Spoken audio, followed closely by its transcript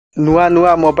नुआ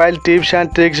नुआ mobile tips and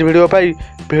tricks video pi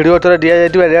video तले दिया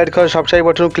जाइए red colour subscribe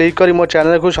button click कर मो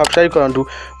चैनल को सब्सक्राइब करूँ।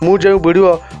 मु जो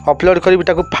वीडियो अपलोड करी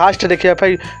फास्ट देखा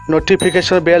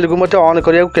नोटिफिकेशन बेल को मत ऑन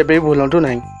करिया के भी भूलु ना।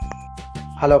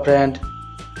 हेलो फ्रेंड,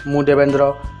 मु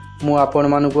देवेंद्र मु आपण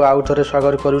मानक आउ थे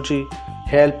स्वागत करुच्ची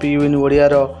हेल्प यू इन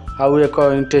ओडियार आउ एक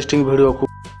इंटरेस्टिंग वीडियो को।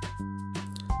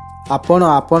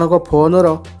 आपण फोन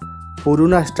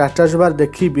पुराना स्टेटस बार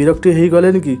देखी विरक्ति हो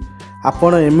गले कि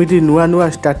आपण एमिटी नुआ नुआ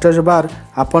स्टेटस बार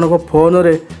आपण फोन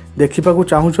रे देखा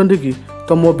चाहूँगी कि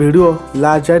तो मो वीडियो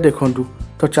लास्ट जाए देखूँ।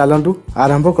 तो चलतु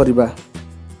आरंभ करवा।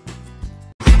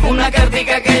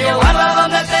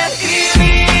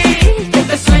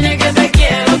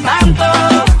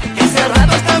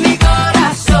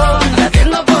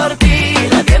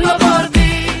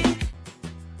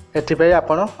 एथिपाई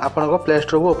आपण प्ले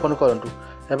स्टोर को ओपन करूँ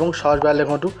एवं सर्च बार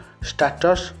लिखु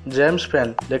स्टेटस जेम्स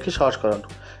पेन देखी सर्च करूँ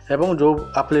एवं जो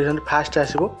एप्लिकेशन फास्ट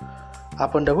आसो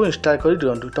आपन ताको इंस्टॉल कर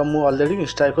दिंतु। तो मुझे ऑलरेडी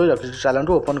इंस्टॉल कर रखी।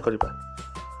 चलतु ओपन करवा।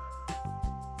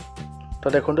 तो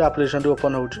देखो एप्लिकेशन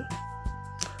ओपन हो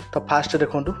तो फास्ट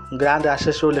देखो ग्रांड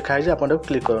आसेस जो लिखाई आप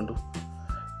क्लिक करूँ।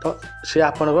 तो सी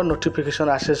आप नोटिफिकेशन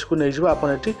आसेस को नहीं आप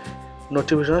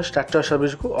नोटिफिकेशन स्टेटस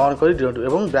सर्विस को ऑन कर दिंतु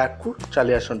एवं बैक को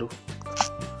चली आसतु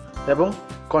एवं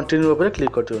कंटिन्यू पर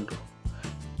क्लिक कर दिंतु।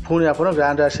 पुणी आप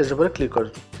ग्रांड आसेस पर क्लिक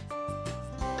कर।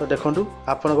 तो देखो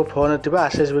आपण फोन थी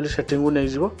आसेस बोली सेटिंग को नहीं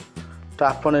जीवो। तो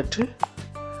आपन एठी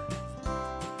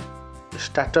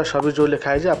स्टेटस सर्विस जो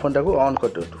लिखाई है आपन ताको ऑन कर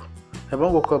दिंतु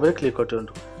एवं ओके पर क्लिक कर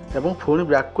दिंतु एवं पुणी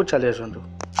बैक को चली आसतु।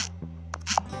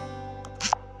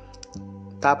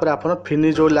 तापर आपन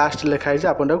फिनिश जो लास्ट लिखाई है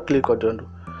आपन ताको क्लिक कर दिंतु।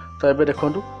 तो ये देखो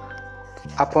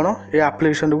आपन ये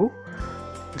एप्लिकेशन को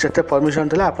जिते परमिशन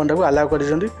था आपन ताको अलाउ कर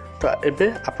दिसंती। तो एबे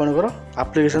आपनकर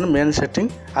एप्लिकेशन मेन सेटिंग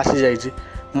आसी जाइए।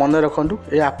 मन रखु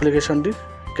ये एप्लिकेशन टी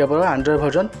केवल एंड्रॉइड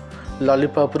वर्जन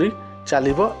लॉलीपॉप री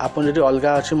चलो। आपन जो अलग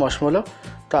अच्छी मस्मल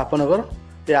तो आपनकर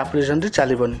ये एप्लिकेशन टी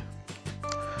चलबनी।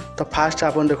 तो फास्ट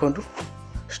आपन देखो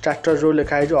स्टेटस जो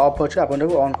लिखाई जो ऑफ अच्छे आपन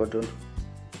ऑन कर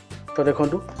दिंतु। तो देखो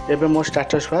एबे मो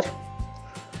स्टेटस बार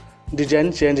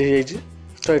डिजाइन चेंज हो जाइए।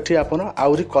 तो ये आपन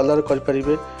आउरी कलर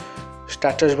करें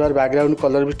स्टेटस बार बैकग्राउंड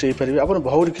कलर भी चेंज पारे। आप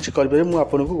बहुत किसी करेंगे मुझे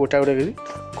आपको गोटा गोटा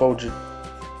कहूँ।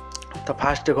 तो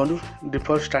फास्ट देखो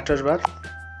डिफॉल्ट स्टेटस बार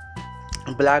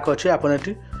ब्लैक अच्छे आप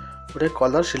गोटे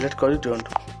कलर सिलेक्ट कर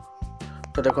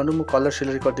दिंतु। तो देखो मुझे कलर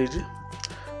सिलेक्ट कर दीजिए।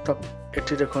 तो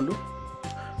ये देखो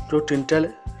जो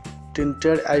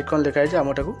tinted आइकन लिखाई है आम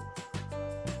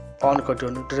ऑन कर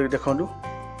दिंतु। तो देखो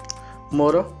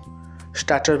मोर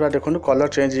स्टेटस बार देखो कलर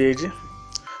चेंज हो जाइए।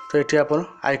 तो ये आप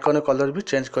आइकन कलर भी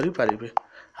चेंज करें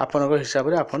आपण हिसाब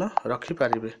से आप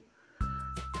रखिपारे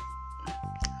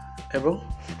एवं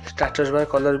स्टेटस बार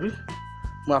कलर भी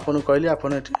मुझे कहली आप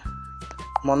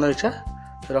मन इच्छा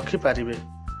रखिपारे।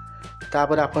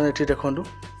 तापर आप देखो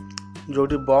जो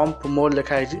बम्प मोड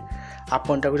लिखाई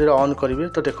आपन जो ऑन करेंगे।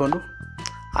 तो देखो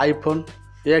आईफोन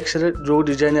एक्स रे जो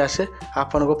डिजाइन आसे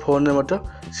आपन फोन में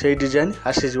से डिजाइन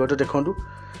आसीज। तो देखो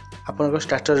आपन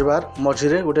स्टेटस बार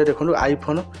मझे गोटे देखो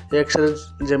आईफोन एक्स रे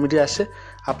जमी आसे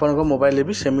आपन मोबाइल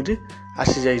भी सेमती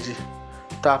आसी जाइए।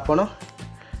 तो आपन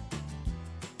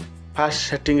फास्ट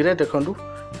सेटिंग रे देखो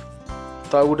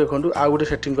तो देखो आउ गोटे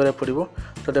सेटिंग करा पड़ो।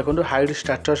 तो देखो hide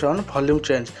status on volume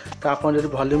change. तो आप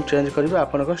वॉल्यूम चेंज करेंगे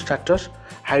आपन स्टेटस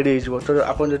हाइड हो। तो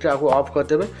आप ऑफ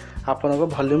करदे आपन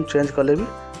वॉल्यूम चेंज कले भी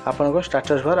आपन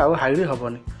स्टेटस बार आउ हाइड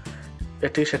हेनी।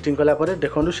 ये सेटिंग कलापर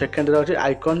देखो सेकेंड अच्छे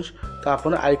आइकन्स। तो आप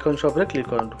आइकन्स उपर क्लिक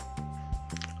करूँ।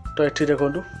 तो ये देखो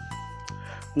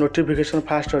नोटिफिकेशन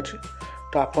फास्ट अच्छी।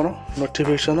 तो आप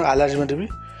नोटिफिकेशन अलार्जमेंट भी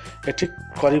ये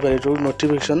करें जो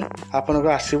नोटिफिकेशन आपन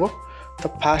आसो। तो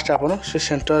फास्ट आप से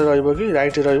सेंटर कि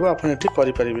राइट रही।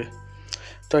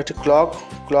 तो ये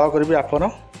क्लॉक भी आप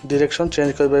डायरेक्शन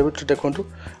चेंज करें। तो देखो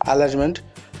अलार्जमेंट।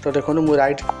 तो देखो मुझे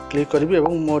राइट क्लिक करी और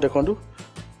मो देखो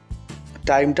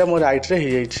टाइमटा मो राइट रे हो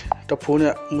जाइए। तो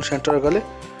पुणी मु सेंटर गले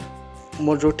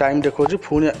मोर जो टाइम देखो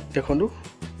पुणी देखो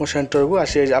मो सेंटर को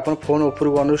आसी जाइए। आप फोन ऊपर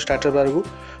को अनु स्टेटस बार को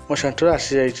मो सेंटर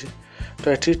आसी जाइए।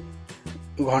 तो ये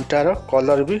घंटार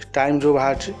कलर भी टाइम जो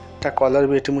बाहर कलर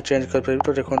भी ये चेंज कर।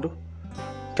 तो देखो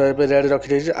तो ये रेड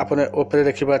रखी आप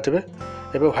देखिपारे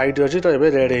ए व्हाइट अच्छी। तो ये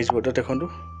रेड हो। तो देखो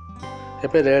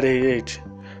ये रेड हो जाइए।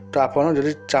 तो आप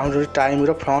चाहूँ टाइम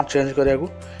फ्रंट चेंज कराया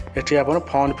ये आप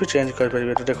फ्रंट भी चेंज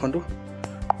करेंगे। तो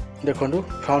देखो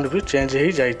फ्रंट भी चेंज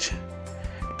हो जाइए।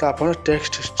 तो आप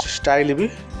टेक्स्ट स्टाइल भी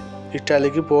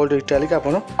इटालिक बोल्ड इटालिक आप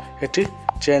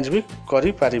चेंज भी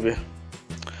करें।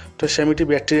 तो सेमती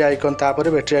बैटेरी आइकन तापर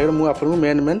बैटेरी आइकन मुझे आपको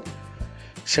मेन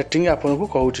सेटिंग आपन को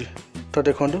कहूँ। तो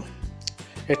देखो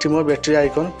ये मोर बैटेरी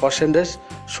आइकन परसेंटेज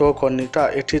शो करनी। तो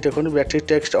ये देखो बैटेरी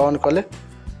टेक्स्ट ऑन कले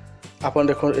आपन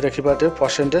देखिपारे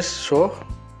परसेंटेज शो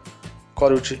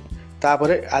करुच्ची।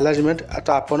 तापर अलाइनमेंट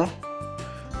तो आपन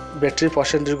बैटेरी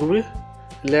परसेंटेज को भी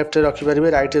लेफ्ट रखिपारे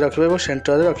राइट रखिपारे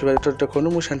सेंटर रखिपारे। तो देखो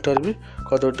मुझे सेंटर भी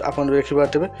कर आप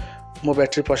देखिपारे मो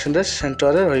बैटेरी परसेंटेज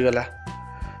सेंटर रहीगला।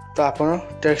 तो आप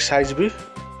टेक्स्ट साइज भी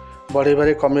बढ़े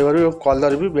पारे कमे पारे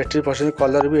कलर भी बैटेरी परसेंटेज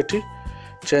कलर भी ये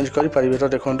चेंज करें। तो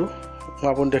देखो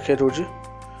मुझे देखे दूसरी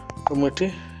तो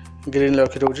मुझे ग्रीन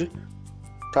रखी दूसरी।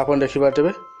 तो आप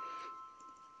देखिपारे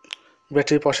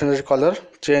बैटेरी परसेंटेज कलर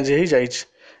चेंज हो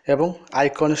जाइए।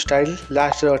 आइकन स्टाइल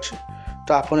लास्ट अच्छी।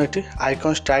 तो आप ये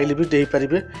आइकन स्टाइल भी दे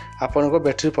पारे आपण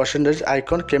बैटेरी परसेंटेज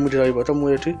आइकन केमी रही। तो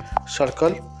मुझे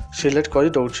सर्कल सिलेक्ट कर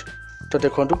दूँ। तो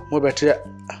देखो मो बैटेरी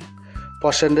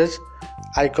परसेंटेज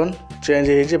आइकन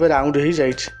चेंज हो राउंड हो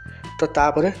जाइए। तो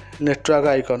तापर नेटवर्क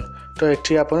आइकन तो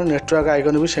ये आप नेटवर्क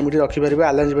आइकन भी सेमती रखिपारे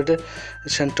अलाइनमेंट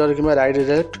सेंटर कि राइट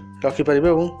लेफ्ट रखिपारे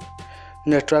और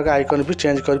नेटवर्क आइकन भी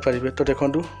चेंज करें। तो देखो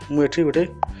मुझे गोटे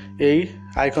यही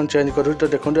आइकन चेंज करूँ। तो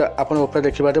देखो आप ऊपर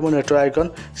देखिपारे मो नेटवर्क आइकन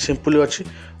सिंपल अच्छी।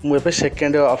 मुझे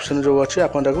सेकेंड ऑप्शन जो अच्छी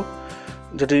आप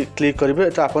जदि क्लिक करेंगे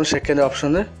तो आप सेकेंड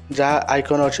ऑप्शन में जहाँ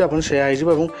आइकन अच्छी आप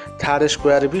हो थार्ड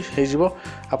स्क्वायर भी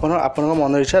हो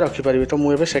मन इच्छा रखिपारे। तो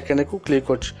मुझे सेकेंड को क्लिक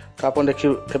कर। तो आप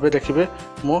देखिए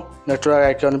मो नेटवर्क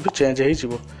आइकन भी चेंज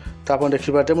हो। तो आप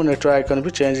देखिपारे मो नेटवर्क आइकन भी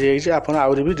चेंज हो। आप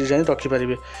आहरी भी डिजाइन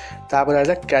रखिपारे। तापर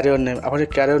आला कैरियर नेम आप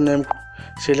कैरियर नेम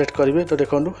सिलेक्ट करेंगे। तो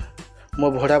देखो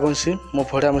मो भोडाफोन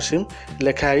सिम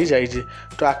लिखाई जाइए।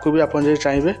 तो आपको भी आप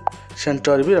चाहिए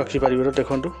सेंटर भी रखिपारे। तो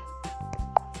देखो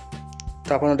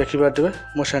तो आप देखिपारे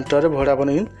मो सेंटर भोडाफोन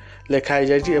इन लिखाई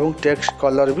जाइए और टेक्स्ट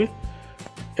कलर भी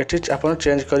ये आप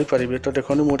चेंज करें। तो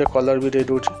देखो मुझे कलर भी दे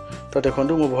दूँ। तो देखो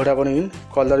मो भोडाफोन इन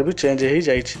कलर भी चेंज हो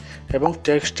जाइए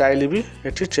टेक्स्ट स्टाइल भी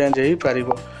ये चेंज हो पार।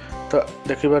 तो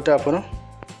देखिपारे आप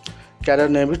कैरियर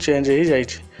नेम भी चेंज हो जाइए।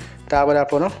 तापर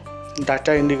आप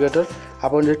डाटा इंडिकेटर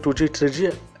आप 2G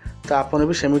 3G तो आप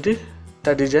भी सेमती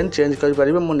डिजाइन चेंज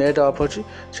करें। मो नेट ऑफ अच्छी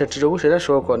से जो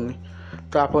शो करनी।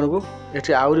 तो आपन को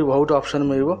ये आहरी बहुत ऑप्शन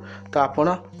मिल। तो आप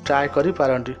ट्राए करी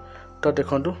पारंती। तो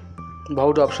देखो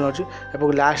बहुत ऑप्शन अच्छी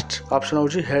और लास्ट ऑप्शन हूँ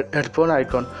हेडफोन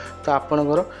आइकन। तो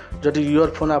आपणकर जदि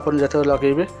इयरफोन आप जो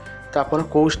लगे तो आप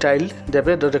कौ स्टाइल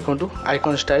देवे। तो देखो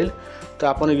आइकन स्टाइल तो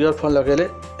आप इयरफोन लगेले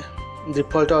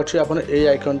डिफॉल्ट अच्छी आप ये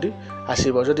आइकन टी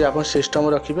आसो। जदि आप सिस्टम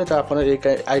रखिए तो आप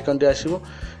आइकन टी आसो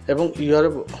और इयर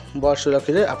बड्स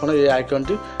रखिले आप ये आइकन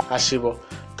टी आसो।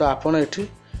 तो आपड़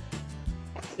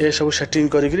ये सब सेटिंग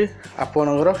करी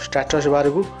आपणकर स्टेटस बार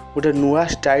को गोटे नुआ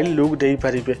स्टाइल लुक दे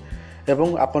पारे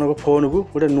एवं आपण फोन को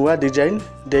गोटे नुआ डिजाइन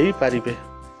दे पारे।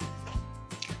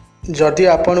 जदि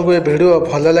आपन को ये वीडियो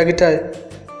भल लगी थाए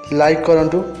लाइक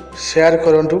करूँ शेयर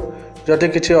करूँ। जदि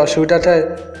किसी असुविधा थाए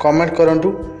कमेंट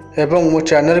करूँ एवं मो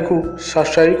चैनल को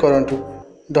सब्सक्राइब करूँ।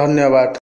 धन्यवाद।